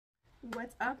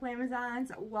What's up,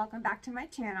 Amazons? Welcome back to my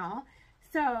channel.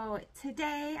 So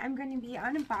today I'm going to be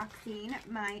unboxing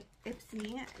my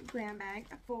Ipsy Glam bag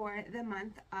for the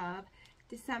month of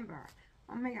December.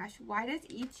 Oh my gosh, why does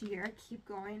each year keep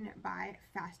going by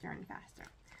faster and faster?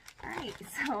 Alright,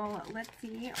 so let's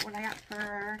see what I got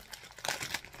for,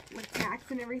 with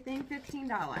tax and everything,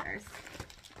 $15.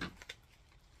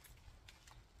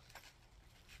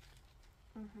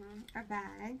 A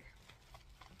bag.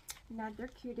 Not their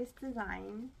cutest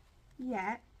design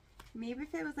yet. Maybe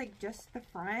if it was like just the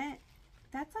front.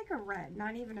 That's like a red,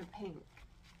 not even a pink.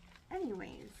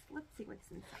 Anyways, let's see what's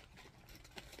inside.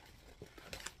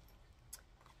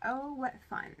 Oh, what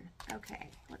fun. Okay,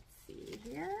 let's see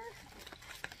here.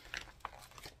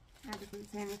 That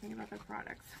doesn't say anything about the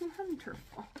products.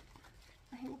 Wonderful.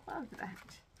 I love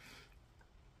that.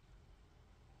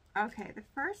 Okay, the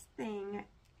first thing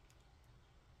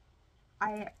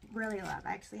I really love.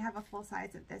 I actually have a full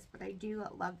size of this, but I do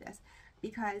love this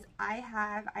because I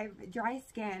have dry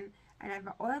skin and I have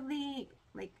an oily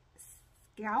like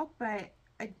scalp, but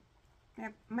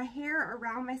my hair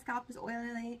around my scalp is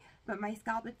oily, but my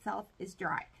scalp itself is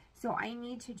dry. So I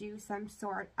need to do some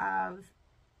sort of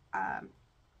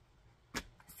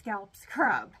scalp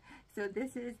scrub. So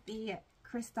this is the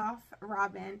Christophe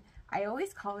Robin. I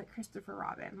always call it Christopher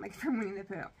Robin, like from Winnie the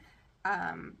Pooh.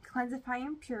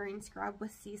 Cleansifying Puring Scrub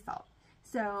with sea salt.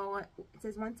 So it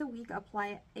says once a week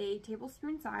apply a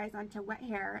tablespoon size onto wet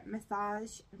hair,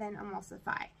 massage, then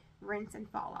emulsify, rinse and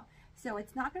follow. So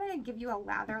it's not going to give you a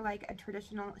lather like a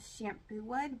traditional shampoo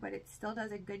would, but it still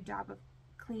does a good job of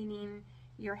cleaning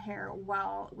your hair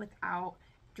well without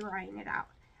drying it out.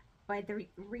 But the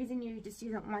reason you just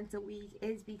use it once a week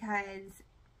is because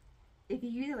if you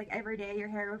use it like every day, your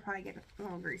hair would probably get a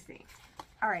little greasy.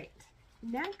 Alright.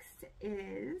 Next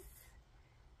is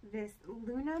this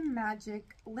Luna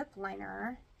Magic lip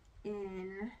liner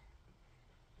in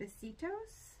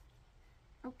Besitos.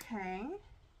 Okay.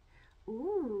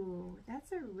 Ooh,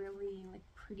 that's a really like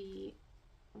pretty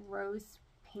rose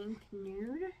pink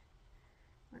nude.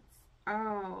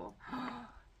 Oh,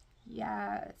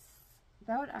 yes.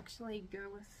 That would actually go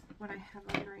with what I have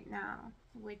on right now,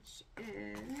 which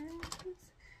is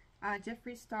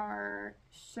Jeffree Star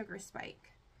Sugar Spike.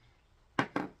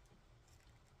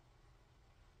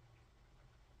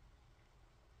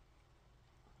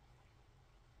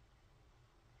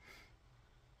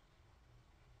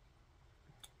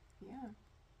 Yeah.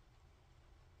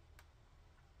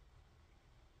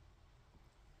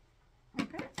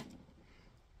 Okay.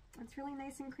 It's really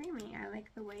nice and creamy. I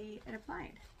like the way it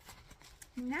applied.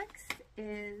 Next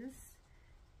is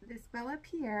this Bella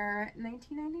Pierre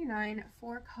 1999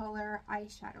 4-color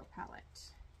eyeshadow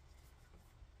palette.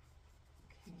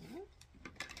 Okay.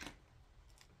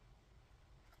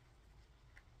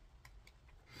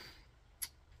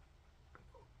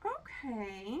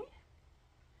 Okay.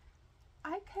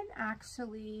 I can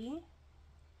actually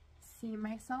see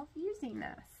myself using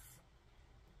this.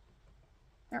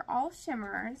 They're all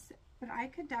shimmers, but I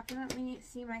could definitely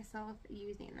see myself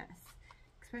using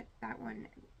this. That one,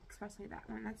 especially that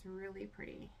one, that's really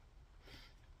pretty.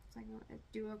 It's like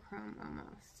a duochrome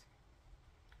almost.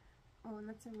 Oh, and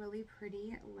that's a really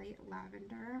pretty light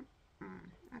lavender.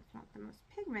 That's not the most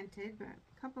pigmented, but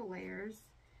a couple layers.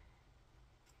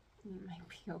 You might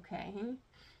be okay.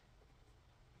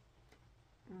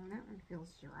 Oh, that one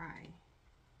feels dry.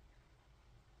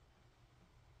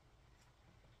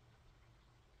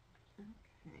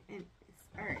 Okay, and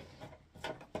alright.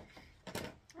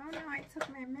 Oh no, I took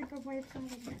my makeup wipe from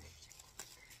the dish.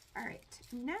 Alright,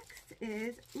 next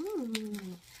is, ooh,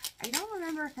 I don't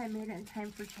remember if I made it in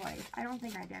time for choice. I don't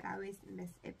think I did. I always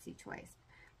miss Ipsy choice.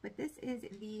 But this is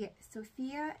the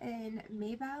Sophia and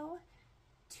Maybell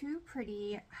Too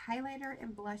Pretty Highlighter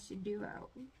and Blush Duo.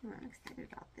 Ooh, I'm excited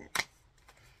about this.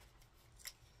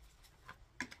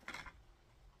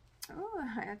 Oh,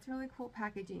 that's really cool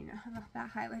packaging. Oh,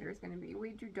 that highlighter is going to be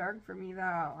way too dark for me, though.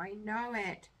 I know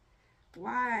it.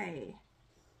 Why?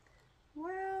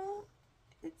 Well,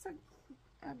 it's a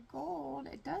gold.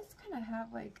 It does kind of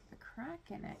have like a crack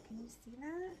in it. Can you see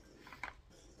that?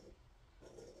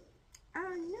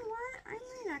 Oh, you know what? I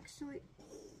might actually...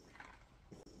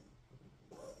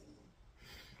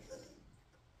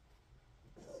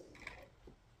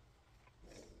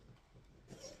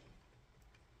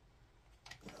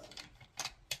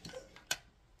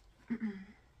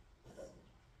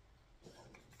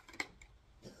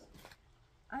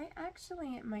 I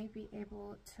actually might be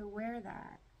able to wear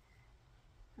that.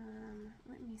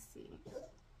 Let me see.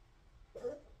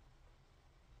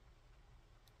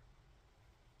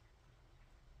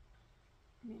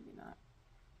 Maybe not.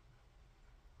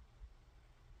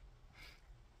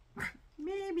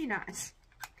 maybe not.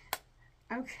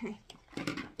 Okay.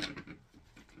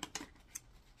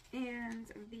 And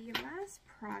the last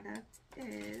product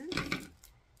is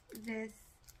this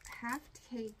half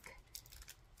cake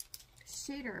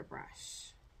shader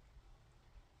brush.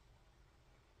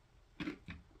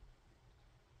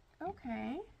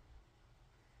 Okay.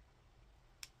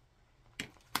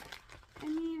 I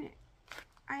mean,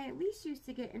 I at least used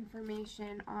to get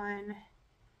information on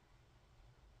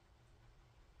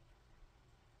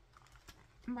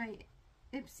my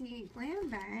Ipsy Glam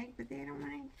bag, but they don't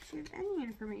want to give any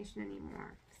information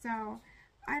anymore. So,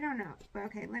 I don't know. But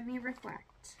okay, let me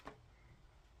reflect.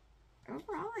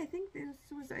 Overall, I think this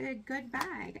was a good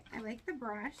bag. I like the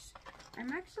brush.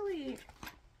 I'm actually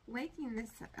liking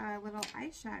this little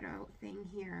eyeshadow thing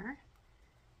here.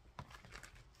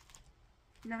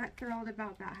 Not thrilled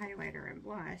about that highlighter and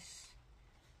blush.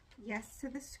 Yes to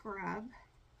the scrub.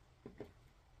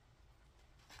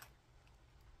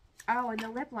 Oh, and the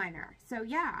lip liner. So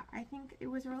yeah, I think it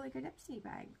was a really good Ipsy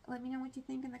bag. Let me know what you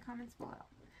think in the comments below.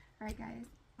 Alright guys,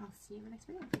 I'll see you in the next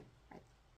video.